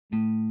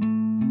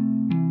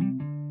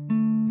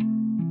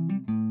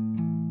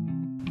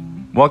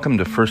Welcome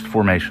to First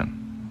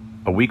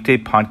Formation, a weekday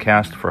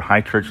podcast for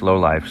high church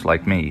lowlifes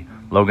like me,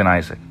 Logan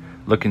Isaac,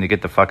 looking to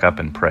get the fuck up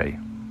and pray.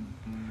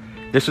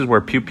 This is where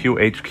Pew Pew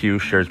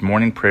HQ shares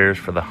morning prayers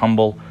for the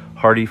humble,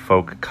 hardy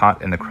folk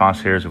caught in the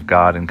crosshairs of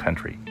God and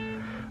country.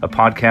 A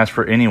podcast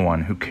for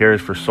anyone who cares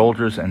for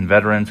soldiers and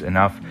veterans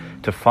enough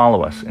to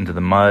follow us into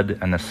the mud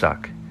and the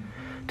suck,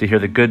 to hear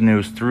the good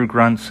news through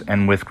grunts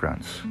and with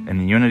grunts, in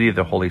the unity of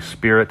the Holy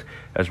Spirit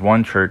as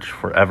one church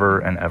forever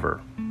and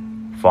ever.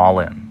 Fall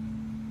in.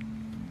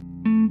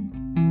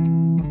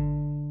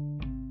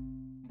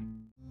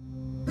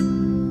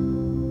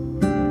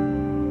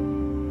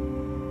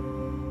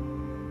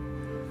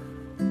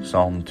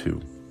 Psalm 2.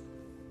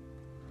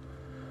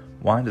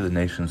 Why do the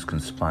nations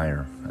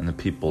conspire, and the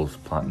peoples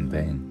plot in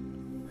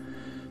vain?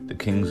 The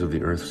kings of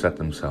the earth set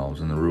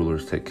themselves, and the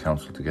rulers take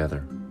counsel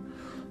together,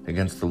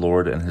 against the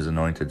Lord and his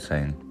anointed,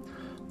 saying,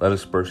 Let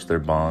us burst their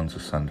bonds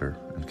asunder,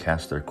 and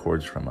cast their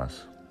cords from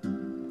us.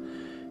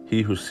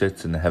 He who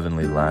sits in the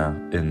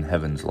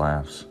heavens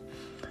laughs.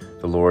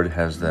 The Lord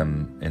has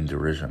them in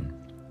derision.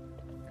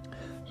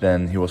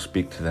 Then he will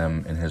speak to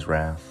them in his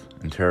wrath,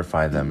 and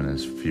terrify them in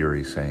his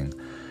fury, saying,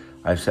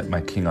 I have set my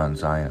king on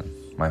Zion,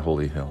 my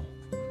holy hill.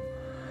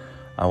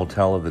 I will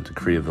tell of the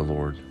decree of the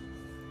Lord.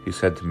 He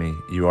said to me,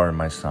 You are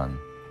my son.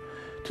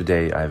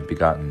 Today I have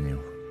begotten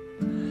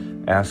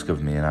you. Ask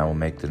of me, and I will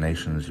make the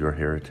nations your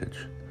heritage,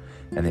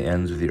 and the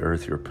ends of the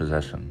earth your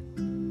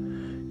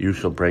possession. You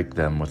shall break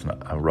them with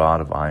a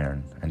rod of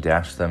iron, and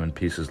dash them in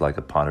pieces like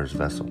a potter's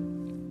vessel.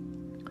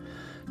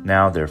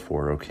 Now,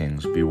 therefore, O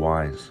kings, be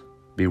wise.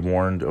 Be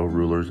warned, O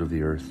rulers of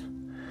the earth.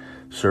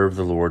 Serve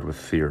the Lord with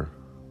fear.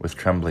 With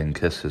trembling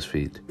kiss his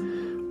feet,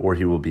 or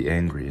he will be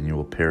angry, and you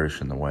will perish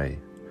in the way,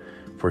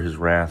 for his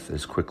wrath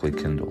is quickly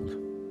kindled.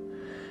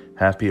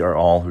 Happy are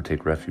all who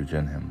take refuge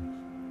in him.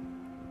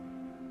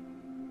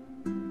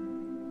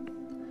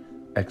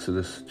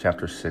 Exodus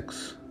chapter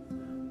 6,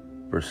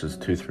 verses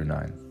 2 through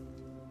 9.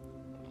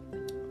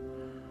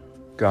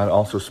 God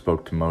also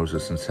spoke to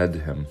Moses and said to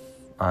him,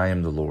 I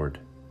am the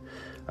Lord.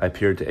 I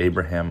appeared to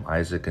Abraham,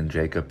 Isaac, and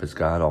Jacob as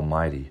God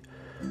Almighty,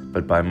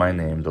 but by my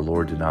name the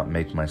Lord did not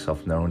make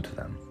myself known to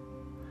them.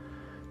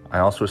 I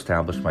also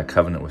established my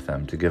covenant with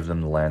them to give them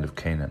the land of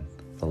Canaan,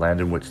 the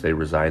land in which they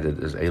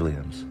resided as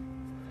aliens.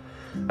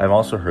 I have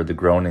also heard the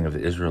groaning of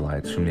the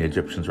Israelites whom the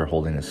Egyptians are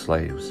holding as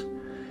slaves,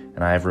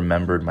 and I have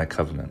remembered my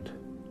covenant.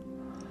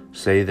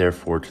 Say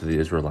therefore to the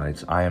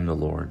Israelites, I am the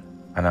Lord,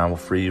 and I will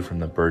free you from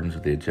the burdens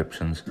of the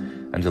Egyptians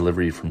and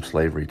deliver you from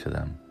slavery to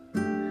them.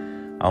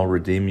 I will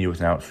redeem you with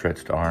an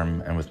outstretched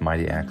arm and with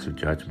mighty acts of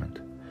judgment.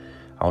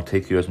 I will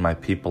take you as my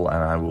people,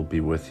 and I will be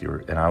with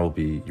you, and I will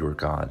be your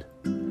God.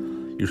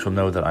 You shall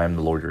know that I am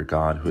the Lord your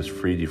God, who has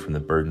freed you from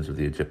the burdens of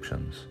the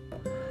Egyptians.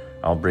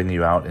 I will bring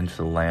you out into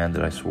the land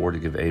that I swore to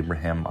give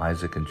Abraham,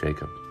 Isaac, and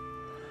Jacob.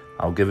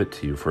 I will give it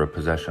to you for a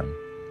possession.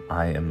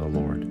 I am the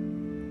Lord.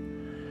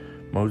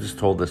 Moses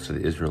told this to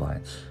the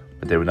Israelites,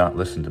 but they would not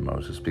listen to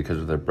Moses because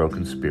of their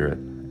broken spirit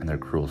and their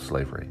cruel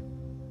slavery.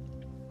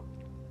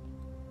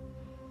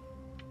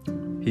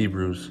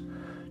 Hebrews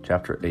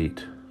chapter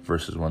 8,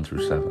 verses 1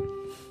 through 7.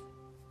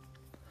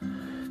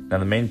 Now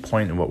the main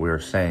point in what we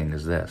are saying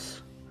is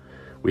this.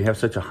 We have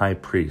such a high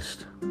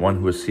priest, one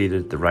who is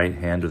seated at the right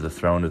hand of the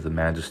throne of the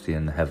majesty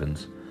in the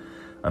heavens,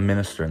 a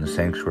minister in the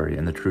sanctuary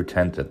and the true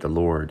tent that the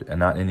Lord, and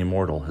not any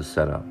mortal, has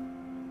set up.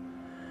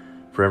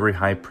 For every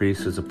high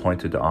priest is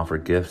appointed to offer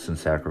gifts and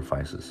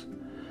sacrifices.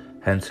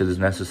 Hence it is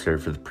necessary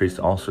for the priest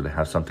also to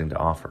have something to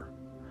offer.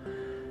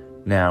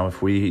 Now,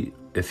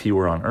 if he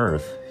were on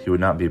earth, he would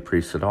not be a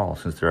priest at all,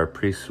 since there are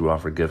priests who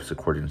offer gifts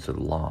according to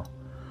the law.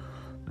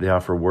 They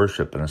offer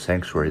worship in a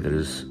sanctuary that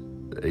is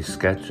a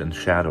sketch and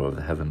shadow of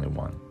the heavenly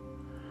one.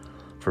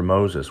 For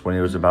Moses, when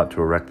he was about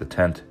to erect the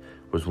tent,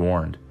 was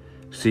warned,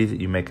 See that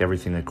you make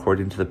everything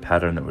according to the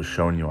pattern that was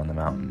shown you on the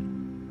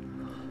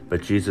mountain.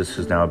 But Jesus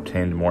has now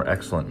obtained more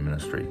excellent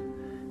ministry,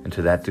 and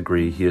to that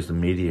degree he is the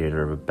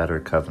mediator of a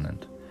better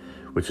covenant,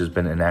 which has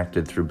been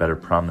enacted through better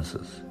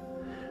promises.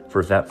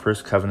 For if that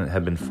first covenant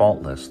had been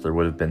faultless, there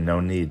would have been no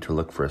need to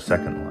look for a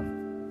second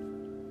one.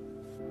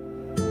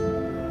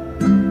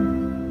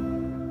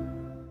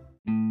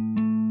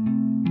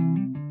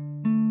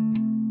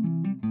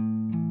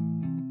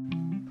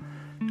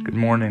 Good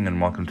morning and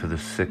welcome to the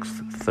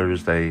 6th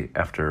Thursday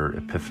after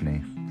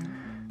Epiphany.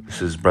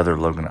 This is Brother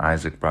Logan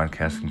Isaac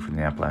broadcasting from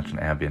the Appalachian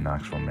Abbey in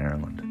Knoxville,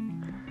 Maryland.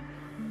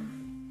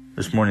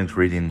 This morning's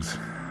readings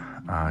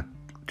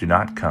do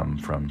not come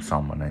from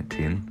Psalm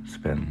 119. It's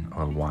been a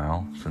little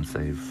while since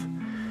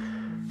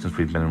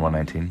we've been in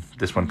 119.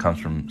 This one comes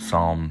from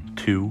Psalm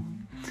 2,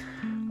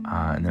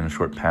 and then a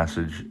short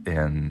passage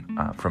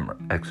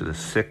from Exodus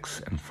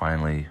 6, and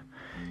finally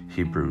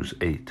Hebrews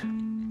 8.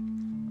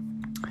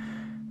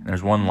 And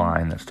there's one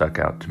line that stuck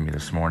out to me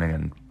this morning,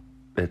 and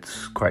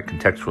it's quite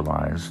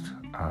contextualized,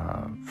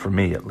 for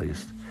me at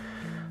least.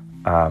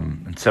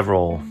 And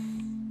several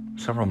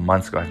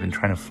months ago, I've been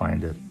trying to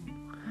find it.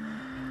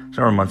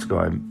 Several months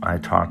ago, I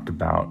talked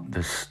about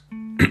this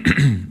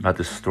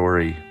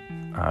story.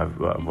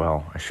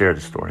 I shared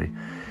a story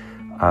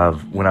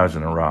of when I was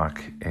in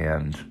Iraq,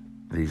 and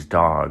these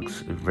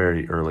dogs,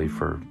 very early,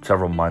 for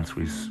several months,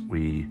 we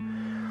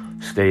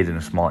stayed in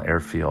a small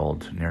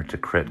airfield near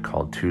Tikrit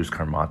called Tuz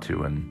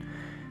Karmatu, and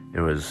it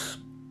was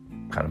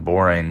kind of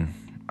boring.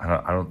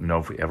 I don't know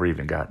if we ever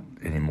even got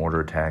any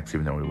mortar attacks,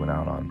 even though we went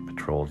out on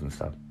patrols and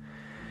stuff.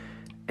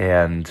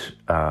 And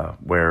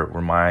where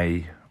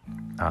my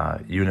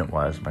unit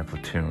was, my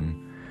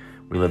platoon,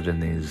 we lived in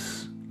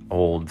these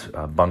old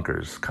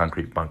bunkers,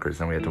 concrete bunkers,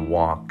 and we had to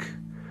walk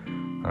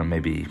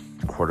maybe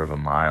a quarter of a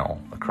mile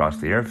across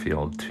the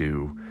airfield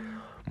to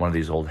one of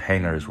these old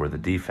hangars where the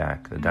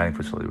DFAC, the dining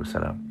facility, was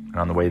set up. And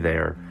on the way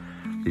there,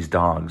 these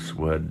dogs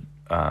would,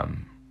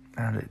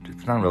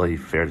 it's not really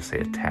fair to say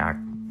attack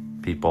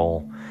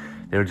people.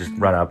 They would just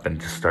run up and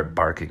just start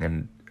barking.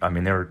 And, I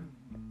mean, they were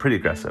pretty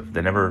aggressive.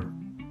 I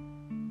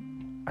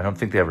don't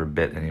think they ever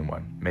bit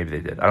anyone. Maybe they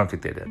did. I don't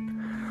think they did.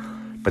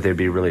 But they'd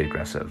be really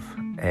aggressive.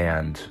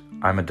 And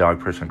I'm a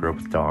dog person, grew up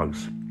with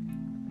dogs.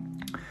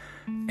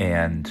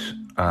 And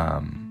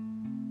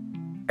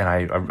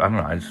I don't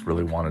know, I just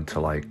really wanted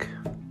to,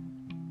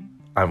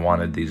 I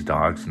wanted these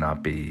dogs to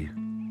not be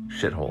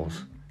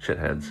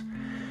shitheads.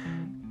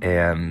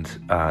 And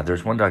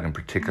there's one dog in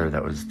particular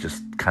that was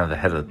just kind of the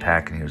head of the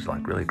pack, and he was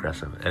really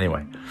aggressive.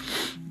 Anyway,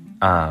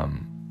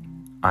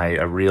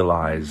 I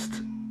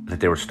realized that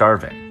they were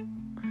starving,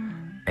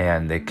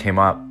 and they came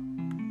up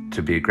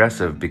to be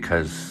aggressive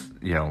because,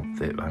 I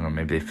don't know,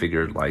 maybe they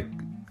figured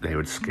they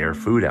would scare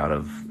food out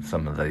of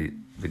some of the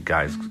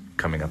guys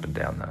coming up and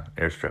down the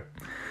airstrip.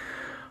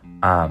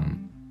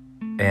 And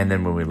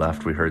then when we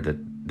left, we heard that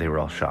they were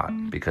all shot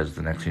because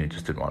the next unit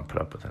just didn't want to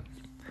put up with it.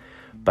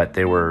 But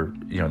they were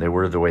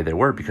the way they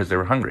were because they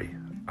were hungry.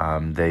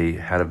 They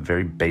had a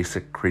very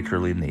basic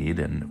creaturely need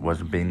and it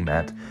wasn't being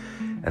met.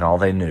 And all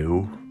they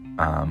knew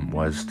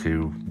was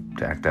to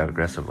act out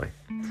aggressively.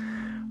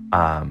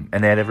 And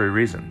they had every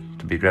reason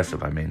to be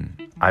aggressive. I mean,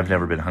 I've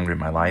never been hungry in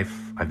my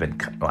life. I've been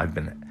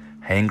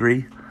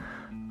hangry,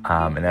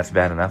 and that's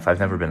bad enough. I've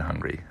never been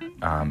hungry.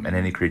 And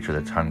any creature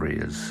that's hungry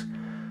is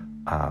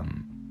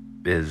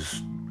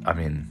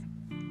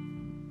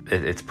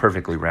it's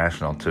perfectly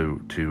rational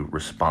to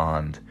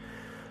respond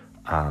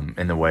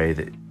in the way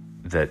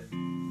that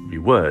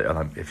you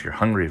would if you're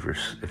hungry.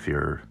 If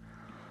you're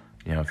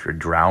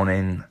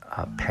drowning,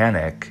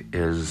 panic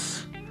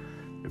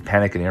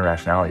and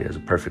irrationality is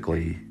a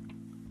perfectly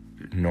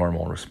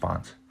normal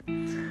response,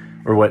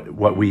 or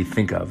what we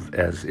think of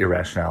as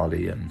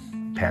irrationality and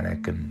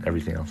panic and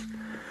everything else.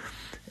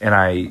 And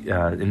I,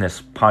 in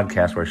this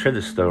podcast where I shared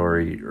this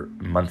story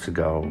months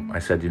ago, I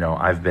said,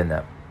 I've been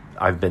that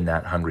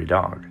hungry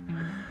dog.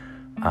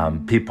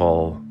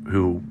 People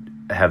who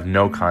have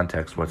no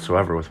context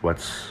whatsoever with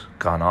what's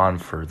gone on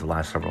for the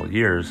last several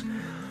years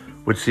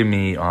would see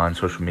me on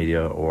social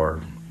media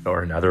or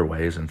in other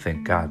ways and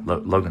think, God,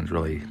 Logan's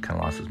really kind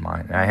of lost his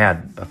mind. And I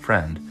had a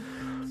friend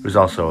who's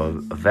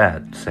also a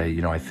vet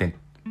say, I think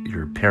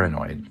you're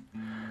paranoid.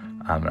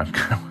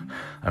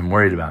 I'm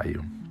worried about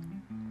you.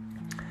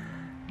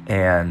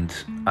 And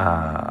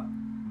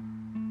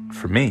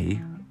for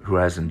me, who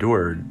has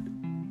endured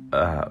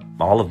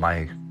all of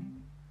my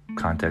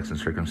context and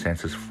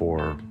circumstances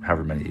for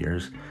however many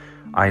years,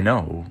 I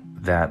know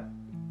that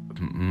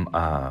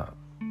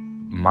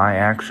my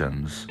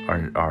actions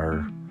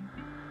are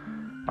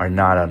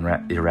not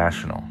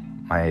irrational.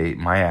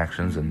 My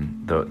actions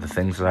and the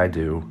things that I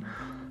do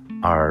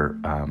are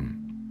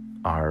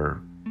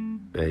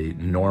a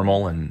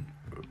normal and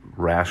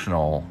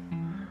rational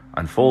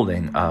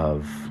unfolding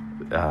of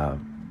I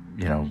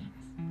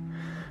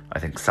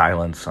think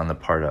silence on the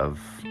part of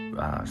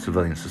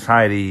civilian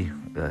society,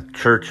 the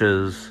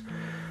churches.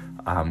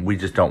 We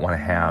just don't want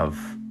to have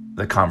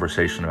the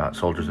conversation about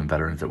soldiers and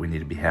veterans that we need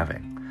to be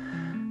having.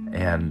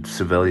 And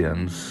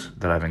civilians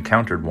that I've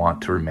encountered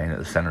want to remain at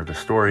the center of the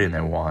story, and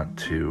they want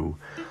to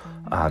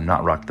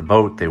not rock the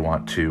boat. They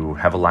want to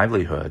have a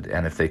livelihood.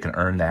 And if they can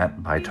earn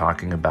that by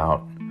talking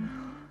about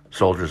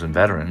soldiers and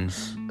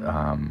veterans,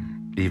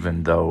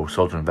 even though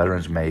soldiers and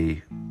veterans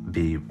may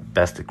be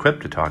best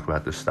equipped to talk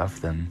about this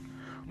stuff, then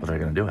they're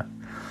going to do it.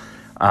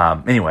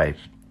 Anyway,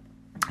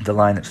 the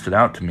line that stood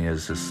out to me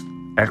is this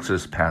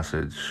Exodus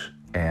passage,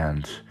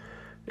 and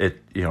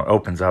it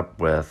opens up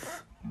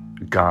with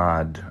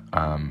God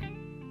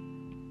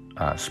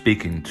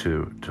speaking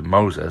to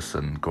Moses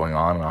and going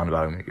on and on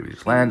about, I'm going to give you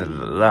this land,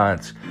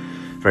 It's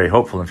very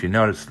hopeful. And if you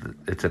notice,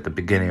 it's at the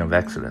beginning of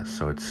Exodus,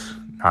 so it's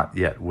not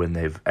yet when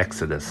they've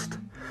exodused.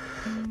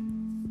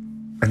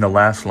 And the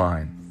last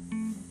line,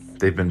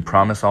 they've been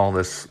promised all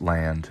this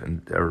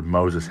land, or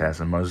Moses has,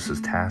 and Moses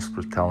is tasked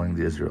with telling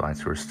the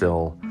Israelites who are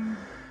still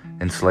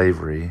in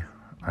slavery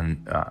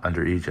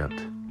under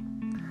Egypt.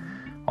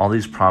 All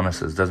these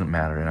promises, doesn't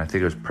matter. And I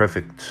think it was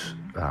perfect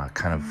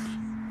kind of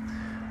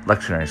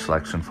lectionary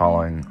selection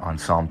following on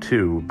Psalm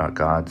 2 about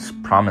God's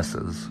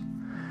promises.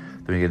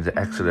 Then we get into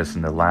Exodus,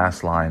 and the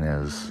last line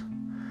is,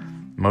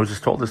 Moses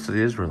told this to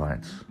the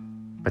Israelites,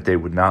 but they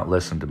would not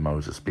listen to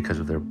Moses because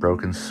of their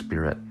broken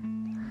spirit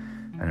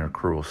and their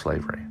cruel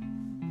slavery.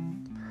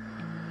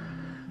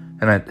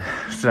 And it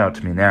stood out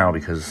to me now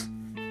because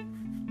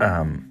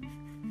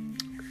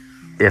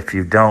if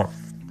you don't,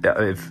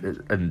 if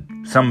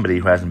somebody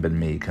who hasn't been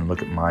me can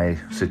look at my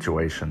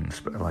situation,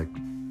 like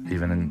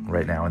even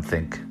right now, and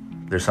think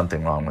there's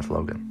something wrong with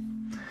Logan.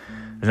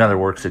 There's another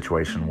work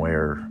situation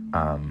where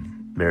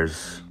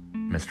there's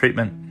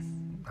mistreatment,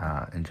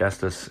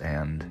 injustice,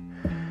 and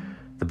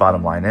the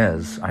bottom line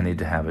is I need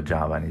to have a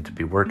job. I need to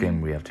be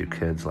working. We have 2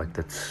 kids.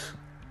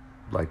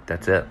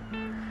 That's it.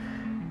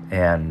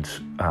 And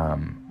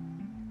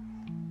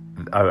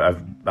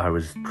I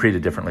was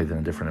treated differently than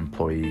a different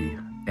employee,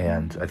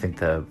 and I think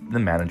the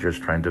manager is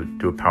trying to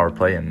do a power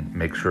play and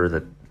make sure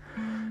that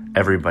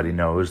everybody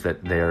knows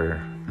that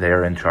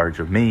they're in charge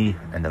of me,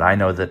 and that I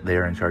know that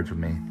they're in charge of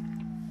me.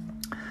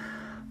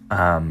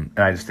 And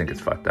I just think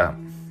it's fucked up,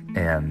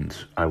 and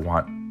I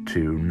want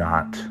to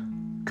not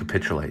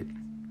capitulate.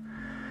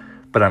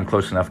 But I'm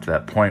close enough to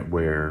that point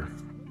where,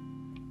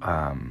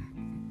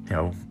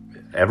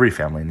 every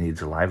family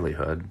needs a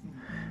livelihood,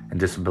 and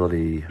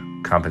disability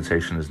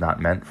compensation is not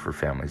meant for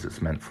families.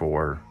 It's meant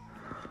for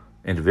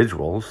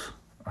individuals,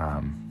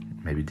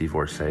 maybe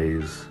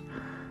divorcees,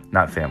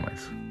 not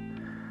families.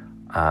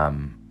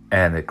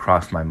 And it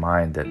crossed my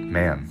mind that,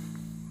 man,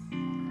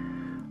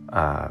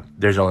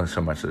 there's only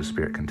so much that a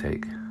spirit can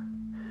take.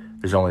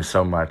 There's only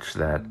so much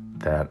that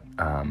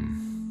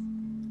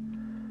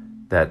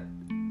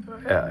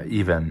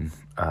even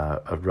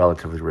a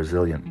relatively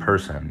resilient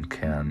person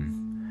can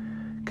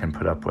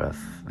put up with.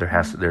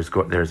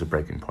 There's a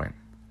breaking point,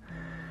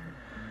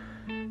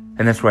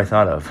 and that's what I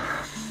thought of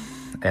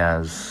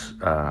as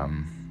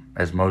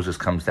Moses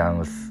comes down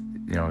with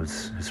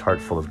his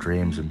heart full of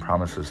dreams and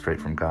promises straight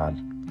from God.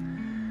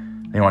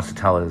 And he wants to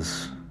tell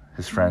his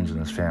friends and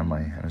his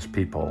family and his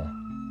people,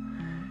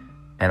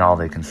 and all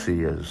they can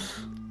see is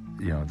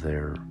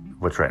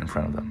what's right in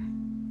front of them.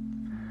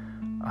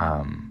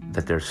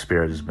 That their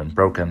spirit has been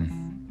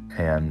broken,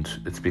 and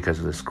it's because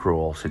of this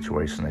cruel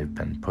situation they've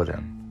been put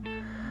in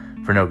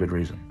for no good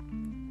reason.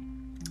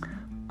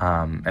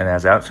 And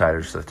as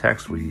outsiders to the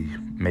text, we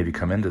maybe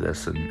come into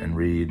this and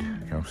read,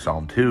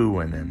 Psalm 2,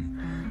 and then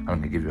I'm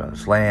going to give you all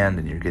this land,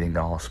 and you're getting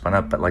all spun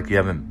up, but like you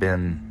haven't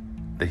been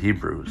the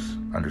Hebrews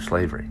under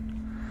slavery.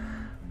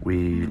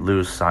 We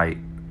lose sight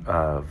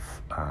of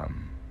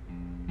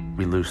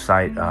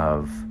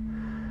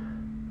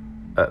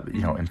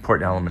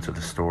important elements of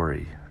the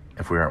story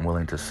if we aren't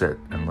willing to sit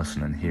and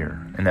listen and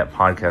hear. In that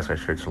podcast I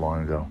shared so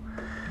long ago,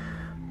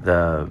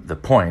 the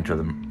point or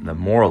the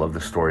moral of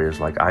the story is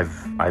like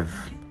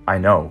I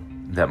know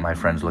that my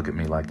friends look at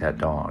me like that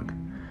dog,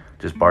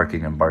 just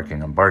barking and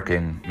barking and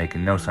barking,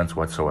 making no sense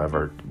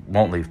whatsoever,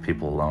 won't leave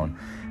people alone.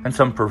 And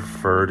some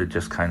prefer to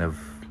just kind of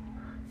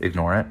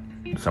ignore it.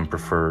 Some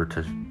prefer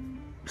to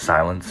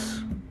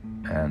silence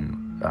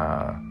and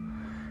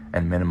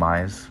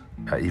minimize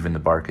even the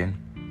barking.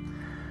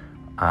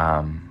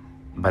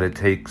 But it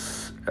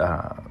takes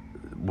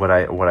what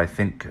I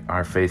think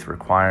our faith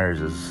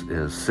requires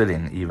is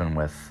sitting even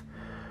with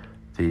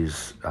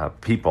these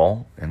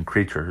people and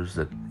creatures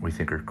that we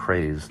think are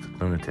crazed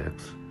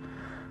lunatics.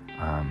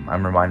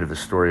 I'm reminded of the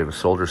story of a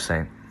soldier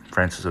saint,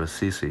 Francis of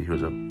Assisi, who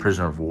was a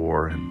prisoner of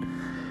war and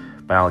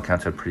by all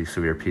accounts had pretty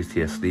severe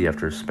PTSD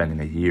after spending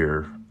a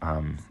year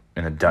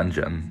in a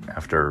dungeon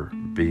after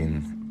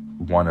being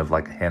one of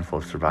like a handful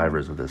of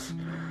survivors of this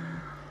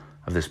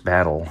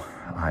battle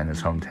in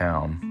his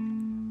hometown.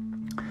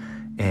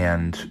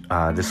 And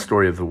this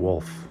story of the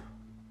wolf,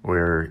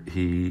 where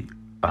he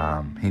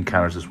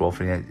encounters this wolf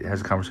and he has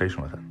a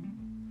conversation with it.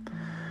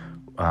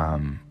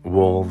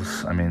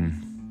 Wolves, I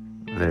mean,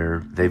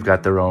 they've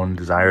got their own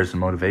desires and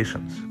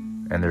motivations,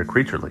 and they're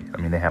creaturely. I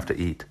mean, they have to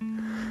eat.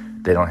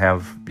 They don't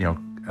have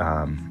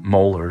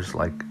molars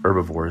like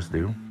herbivores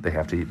do. They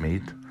have to eat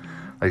meat.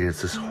 Like,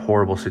 it's this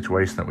horrible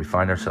situation that we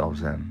find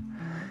ourselves in,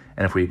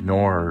 and if we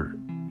ignore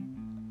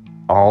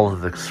all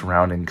of the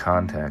surrounding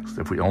context,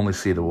 if we only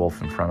see the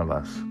wolf in front of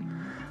us,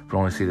 if we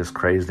only see this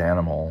crazed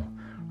animal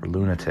or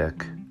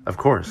lunatic, of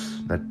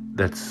course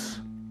that's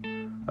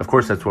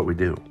what we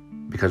do,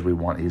 because we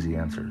want easy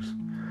answers.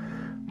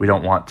 We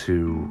don't want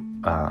to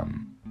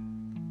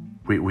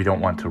we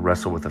don't want to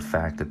wrestle with the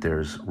fact that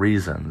there's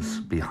reasons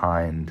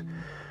behind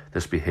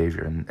this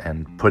behavior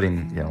and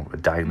putting a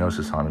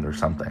diagnosis on it or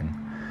something.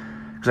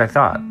 Because I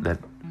thought that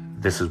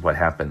this is what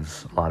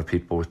happens. A lot of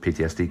people with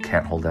PTSD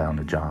can't hold down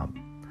a job.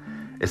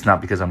 It's not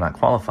because I'm not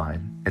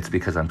qualified. It's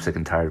because I'm sick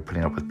and tired of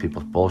putting up with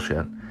people's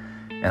bullshit,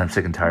 and I'm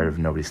sick and tired of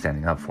nobody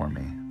standing up for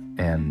me.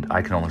 And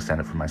I can only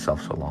stand up for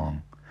myself so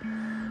long.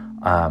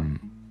 I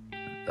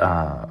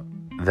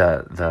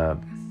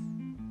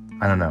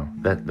don't know,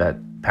 that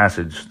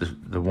passage,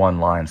 the one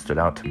line stood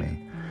out to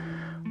me.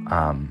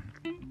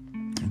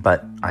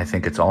 But I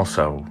think it's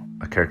also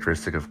a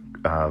characteristic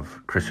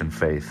of Christian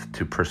faith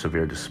to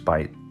persevere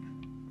despite,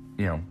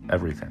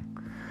 everything.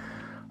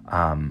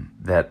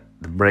 That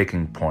the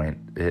breaking point,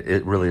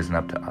 it really isn't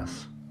up to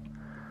us.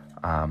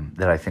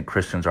 That I think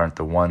Christians aren't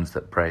the ones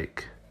that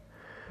break.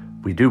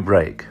 We do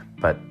break,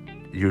 but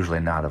usually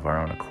not of our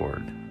own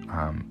accord.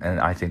 And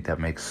I think that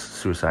makes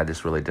suicide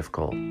this really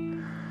difficult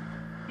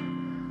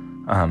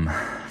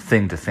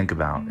thing to think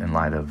about in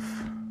light of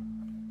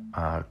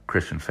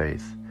Christian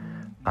faith.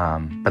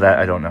 But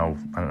I don't know.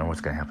 I don't know what's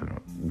going to happen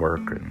at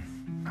work, and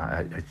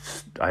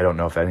I don't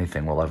know if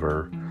anything will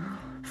ever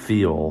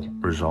feel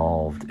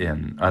resolved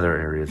in other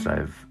areas.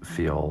 I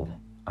feel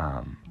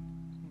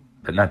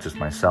that not just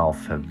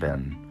myself have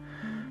been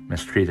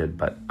mistreated,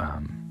 but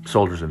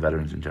soldiers and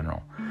veterans in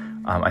general.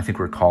 I think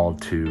we're called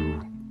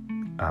to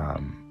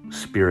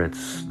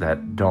spirits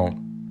that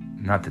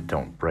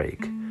don't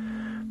break,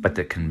 but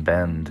that can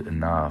bend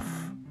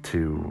enough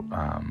to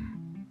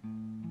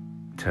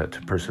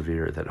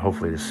persevere, that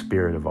hopefully the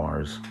spirit of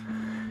ours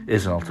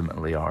isn't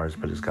ultimately ours,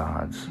 but is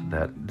God's,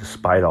 that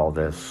despite all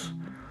this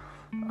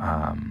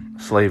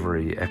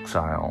slavery,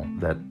 exile,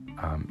 that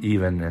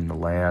even in the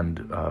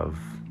land of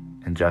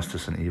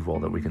injustice and evil,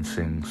 that we can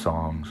sing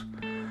songs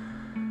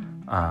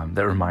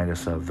that remind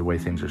us of the way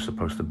things are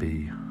supposed to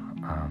be,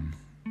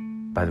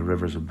 by the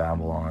rivers of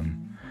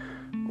Babylon,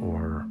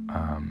 or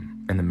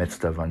in the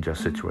midst of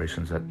unjust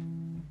situations, that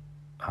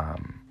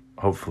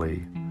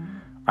hopefully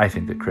I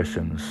think that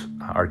Christians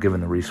are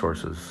given the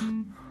resources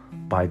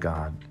by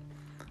God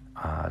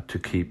to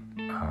keep,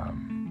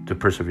 to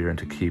persevere and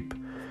to keep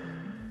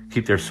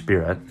their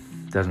spirit.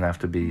 It doesn't have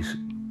to be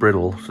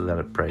brittle so that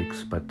it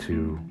breaks, but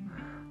to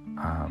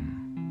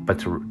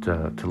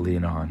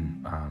lean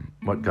on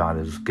what God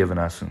has given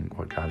us and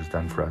what God has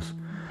done for us,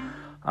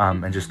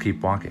 and just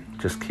keep walking,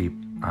 just keep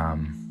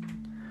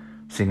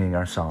singing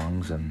our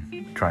songs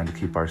and trying to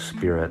keep our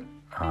spirit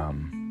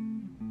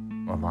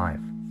alive.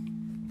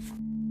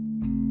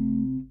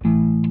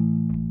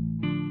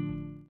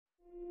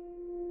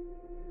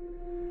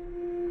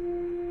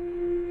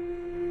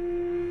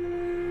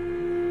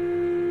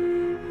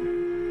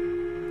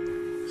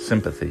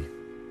 Sympathy,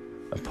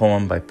 a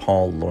poem by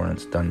Paul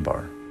Laurence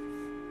Dunbar.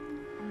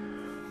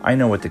 I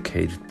know what the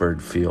caged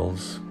bird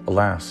feels,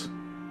 alas,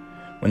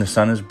 when the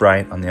sun is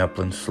bright on the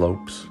upland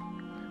slopes,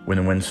 when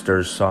the wind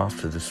stirs soft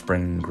through the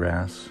spring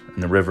grass,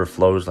 and the river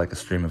flows like a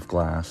stream of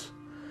glass,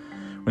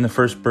 when the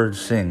first bird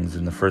sings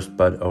and the first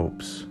bud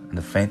opes, and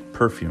the faint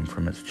perfume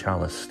from its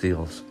chalice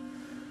steals.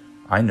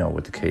 I know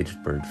what the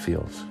caged bird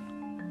feels.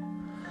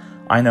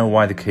 I know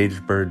why the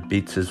caged bird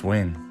beats his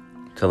wing,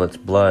 till its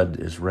blood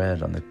is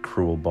red on the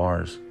cruel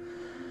bars,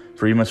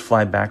 for he must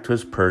fly back to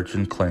his perch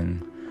and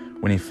cling,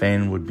 when he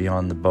fain would be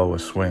on the bow a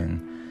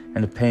swing,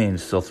 and the pain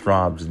still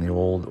throbs in the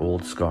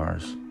old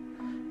scars,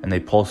 and they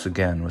pulse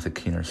again with a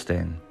keener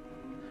sting.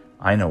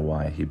 I know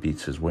why he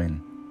beats his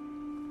wing.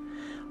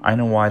 I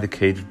know why the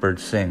caged bird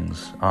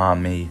sings, ah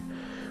me,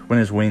 when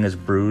his wing is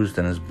bruised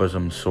and his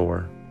bosom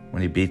sore,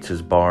 when he beats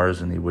his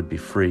bars and he would be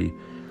free.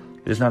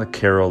 It is not a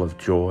carol of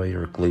joy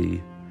or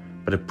glee,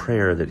 but a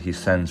prayer that he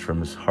sends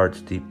from his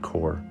heart's deep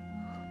core,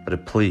 but a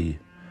plea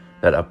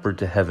that upward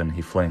to heaven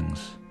he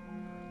flings.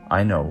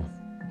 I know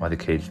why the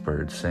caged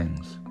bird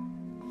sings.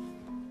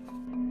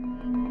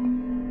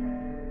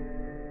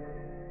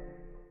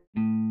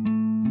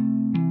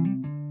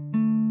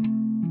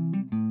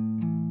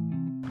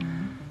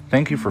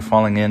 Thank you for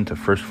falling in to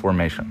First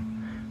Formation,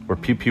 where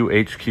Pew Pew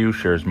HQ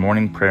shares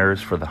morning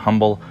prayers for the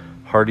humble,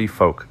 hardy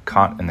folk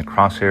caught in the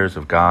crosshairs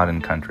of God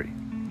and country.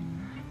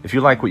 If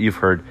you like what you've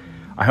heard,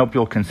 I hope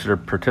you'll consider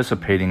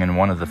participating in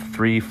one of the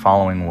 3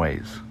 following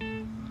ways.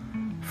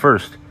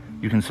 First,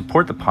 you can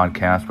support the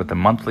podcast with a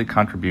monthly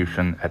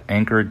contribution at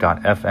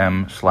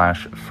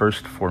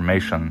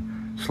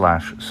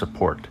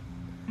anchor.fm/firstformation/support.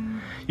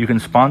 You can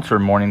sponsor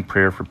morning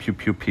prayer for Pew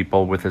Pew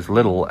people with as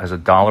little as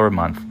 $1 a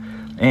month,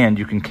 and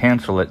you can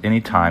cancel at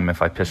any time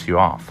if I piss you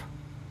off.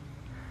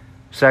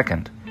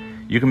 Second,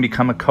 you can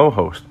become a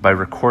co-host by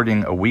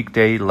recording a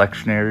weekday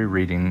lectionary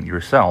reading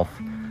yourself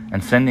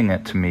and sending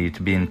it to me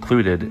to be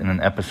included in an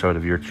episode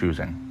of your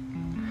choosing.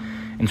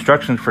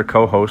 Instructions for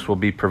co-hosts will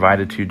be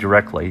provided to you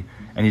directly,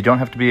 and you don't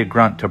have to be a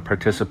grunt to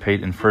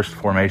participate in First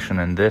Formation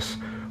in this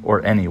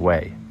or any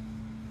way.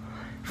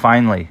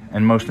 Finally,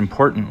 and most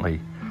importantly,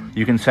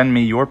 you can send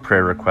me your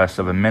prayer requests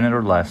of a minute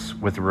or less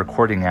with the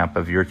recording app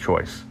of your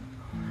choice.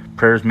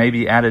 Prayers may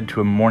be added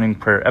to a morning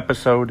prayer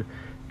episode,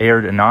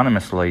 aired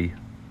anonymously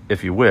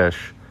if you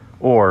wish,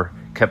 or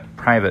kept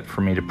private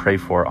for me to pray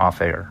for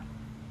off air.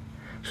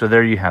 So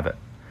there you have it,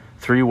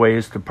 3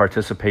 ways to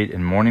participate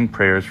in morning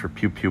prayers for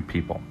Pew Pew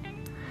people.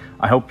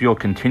 I hope you'll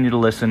continue to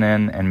listen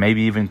in and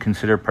maybe even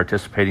consider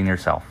participating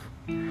yourself.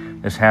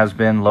 This has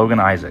been Logan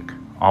Isaac,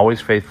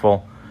 always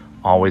faithful,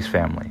 always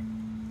family.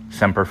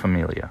 Semper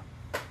Familia.